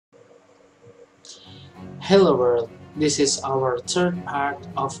Hello world, this is our third part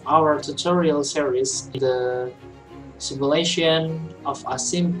of our tutorial series, the simulation of a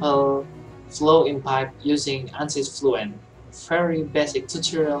simple flow in pipe using ANSYS FLUENT, very basic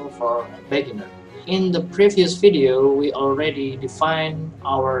tutorial for a beginner. In the previous video, we already defined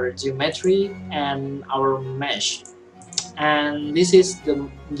our geometry and our mesh, and this is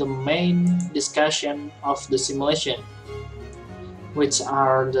the main discussion of the simulation, which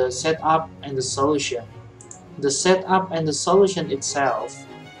are the setup and the solution. The setup and the solution itself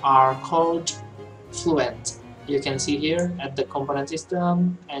are called fluent. You can see here at the component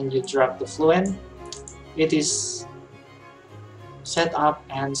system, and you drag the fluent. It is setup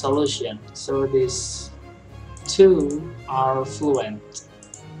and solution. So these two are fluent.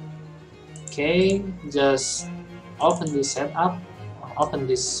 Okay, just open this setup, open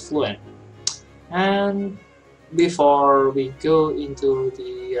this fluent, and before we go into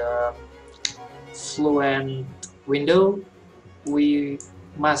the fluent window, we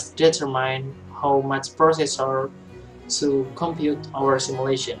must determine how much processor to compute our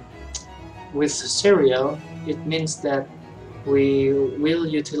simulation. With serial, it means that we will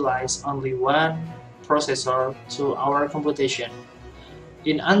utilize only one processor to our computation.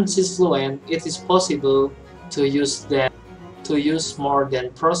 In ANSYS Fluent, it is possible to use more than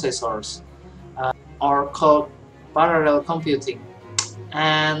processors, or called parallel computing,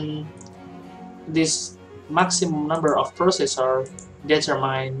 and this maximum number of processor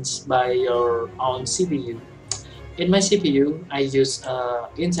determined by your own CPU. In my CPU, I use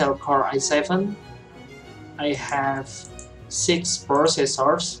Intel Core i7. I have 6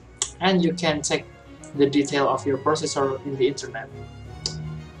 processors, and you can check the detail of your processor in the internet.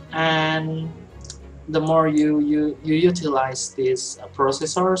 And the more you utilize these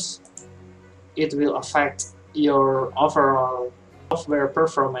processors, it will affect your overall software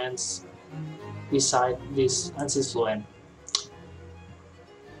performance beside this ANSYS Fluent,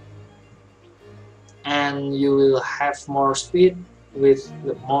 and you will have more speed with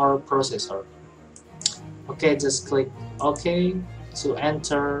the more processor. Okay, just click OK to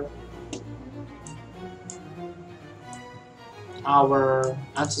enter our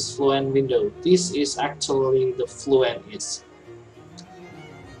ANSYS Fluent window. This is actually the Fluent is.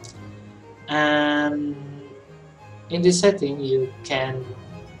 And in this setting, you can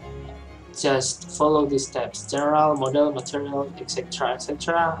just follow these steps: general, model, material, etc.,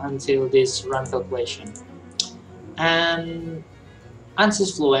 etc., until this run calculation. And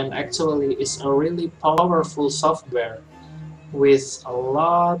ANSYS Fluent actually is a really powerful software with a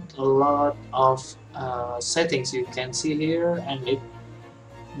lot of settings you can see here, and it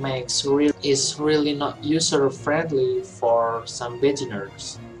is really not user friendly for some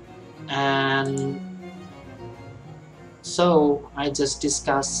beginners. And so I just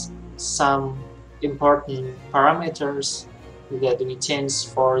discussed some important parameters that we change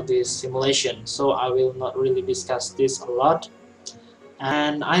for this simulation, so I will not really discuss this a lot.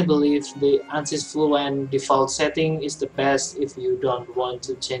 And I believe the ANSYS Fluent default setting is the best if you don't want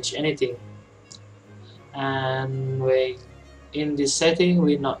to change anything. And in this setting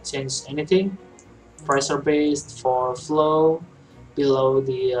we not change anything. Pressure based for flow below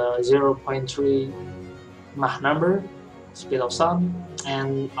the 0.3 Mach number, speed of sound,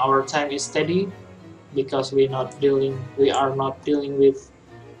 and our time is steady because we are not dealing with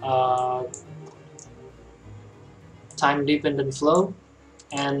time dependent flow.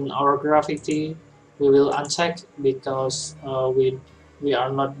 And our gravity we will uncheck because we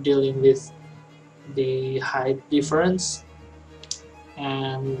are not dealing with the height difference.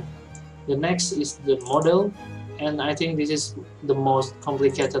 And the next is the model, and I think this is the most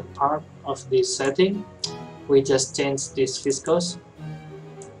complicated part of this setting. We just change this viscous,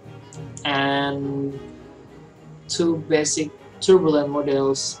 and two basic turbulent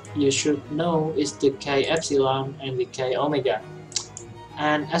models you should know is the K epsilon and the K omega.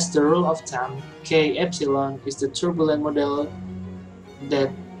 And as the rule of thumb, K epsilon is the turbulent model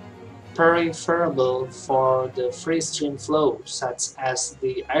that preferable for the free stream flow, such as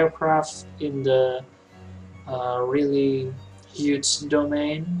the aircraft in the really huge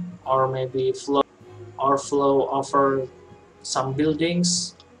domain, or maybe flow over some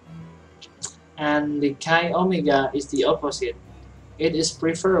buildings. And the Chi omega is the opposite. It is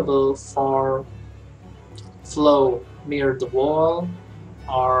preferable for flow near the wall,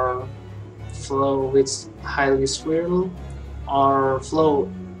 or flow with highly swirl, or flow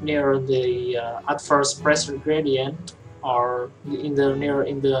near the adverse pressure gradient, or in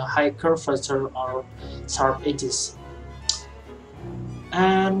the high curvature or sharp edges.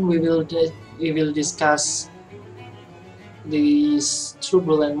 And we will discuss these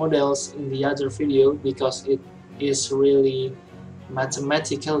turbulent models in the other video because it is really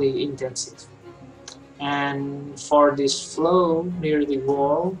mathematically intensive. And for this flow near the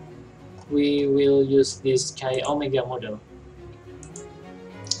wall, we will use this chi omega model.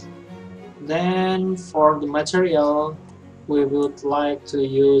 Then for the material, we would like to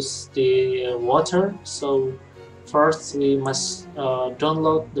use the water. So first we must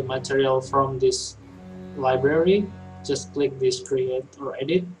download the material from this library. Just click this create or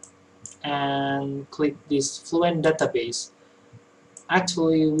edit and click this Fluent database.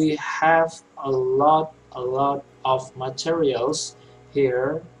 Actually, we have a lot of materials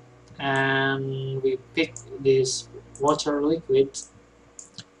here, and we pick this water liquid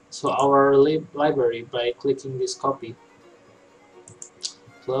to our library by clicking this copy.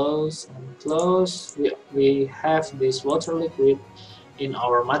 Close and close. We have this water liquid in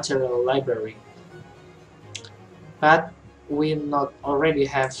our material library, but we not already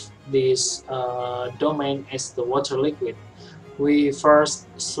have this domain as the water liquid. We first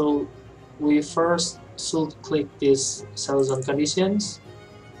should click this cell zone conditions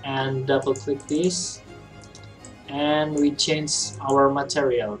and double click this, and we change our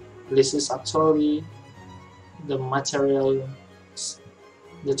material. This is actually the material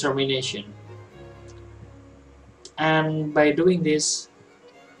determination, and by doing this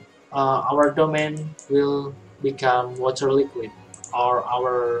our domain will become water liquid, or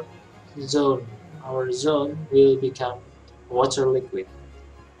our zone will become water liquid.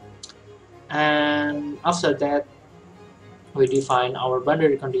 And after that, we define our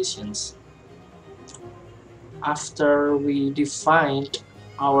boundary conditions. After we defined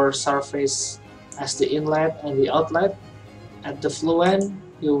our surface as the inlet and the outlet, at the Fluent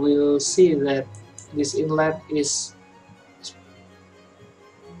you will see that this inlet is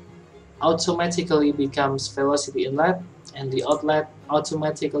automatically becomes velocity inlet, and the outlet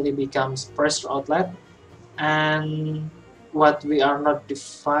automatically becomes pressure outlet, and what we are not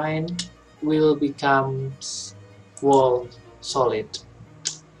defined will become wall solid.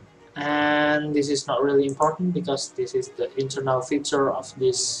 And this is not really important because this is the internal feature of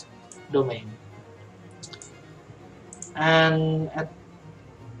this domain. And at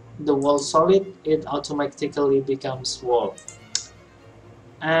the wall solid, it automatically becomes wall.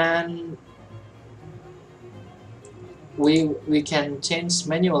 And we can change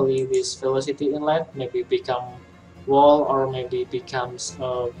manually this velocity inlet, maybe become wall or maybe becomes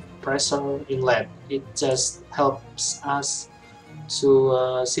a pressure inlet. It just helps us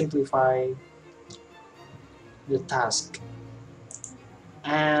to simplify the task.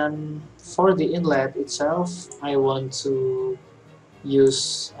 And for the inlet itself, I want to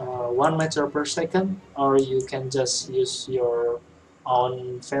use 1 meter per second, or you can just use your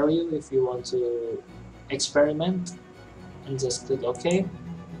own value if you want to experiment, and just click OK.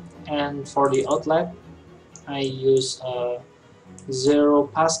 And for the outlet, I use 0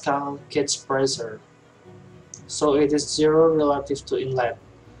 Pascal gauge pressure, so it is 0 relative to inlet,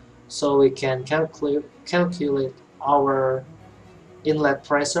 so we can calculate our inlet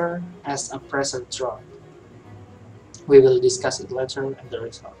pressure as a pressure drop. We will discuss it later in the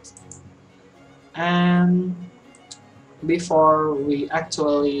results. And before we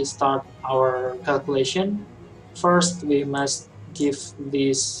actually start our calculation, first we must give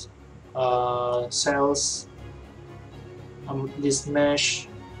these cells, this mesh,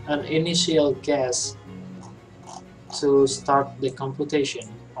 an initial guess to start the computation.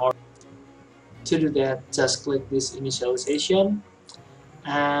 Or to do that, just click this initialization,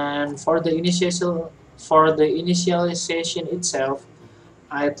 and for the initialization itself,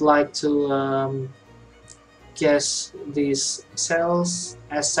 I'd like to guess these cells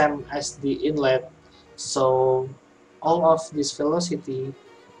as same as the inlet, so all of this velocity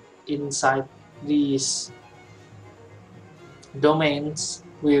inside these domains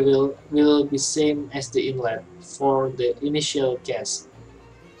will be same as the inlet for the initial guess.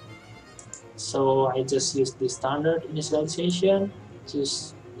 So I just use the standard initialization,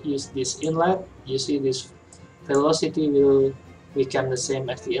 just use this inlet. You see this velocity will become the same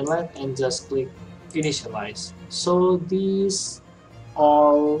as the inlet, and just click initialize. So these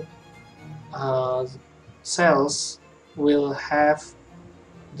all cells will have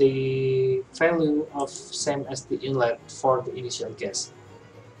the value of same as the inlet for the initial guess.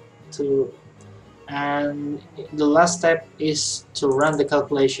 And the last step is to run the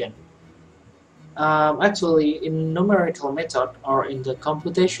calculation. Actually, in numerical method or in the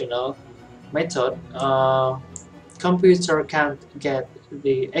computational method, computer can't get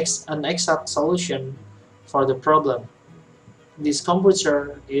an exact solution for the problem. This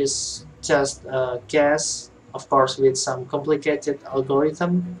computer is just a guess of course with some complicated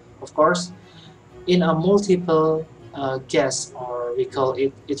algorithm, of course, in a multiple guess, or we call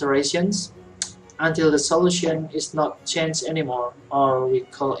it iterations, until the solution is not changed anymore, or we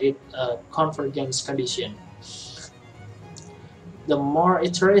call it a convergence condition. The more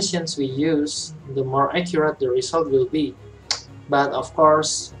iterations we use, the more accurate the result will be. But of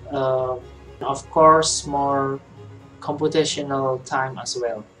course, more computational time as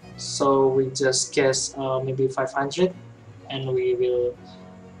well. So we just guess maybe 500, and we will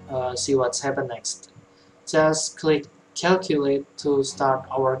see what's happened next. Just click calculate to start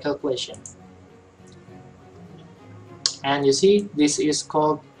our calculation. And you see, this is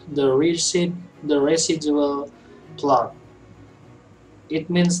called the residual plot. It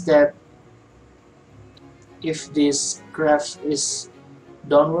means that if this graph is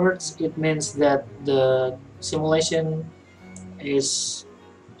downwards, it means that the simulation is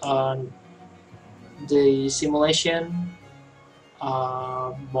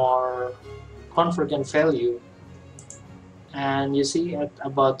more convergent value. And you see, at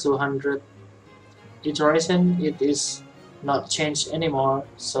about 200 iteration, it is not changed anymore,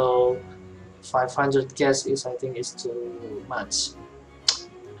 so 500 guess is, I think, is too much.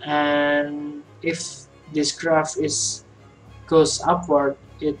 And if this graph goes upward,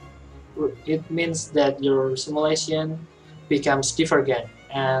 it means that your simulation becomes divergent,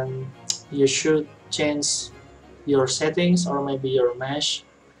 and you should change your settings or maybe your mesh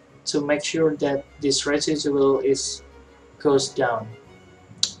to make sure that this residual goes down.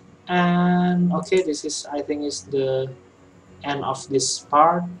 And okay, this is, I think, is the end of this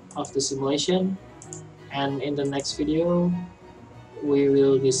part of the simulation, and in the next video we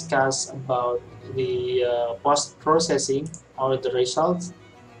will discuss about the post-processing or the results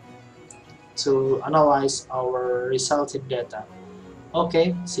to analyze our resulting data.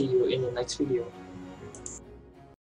 Okay, see you in the next video.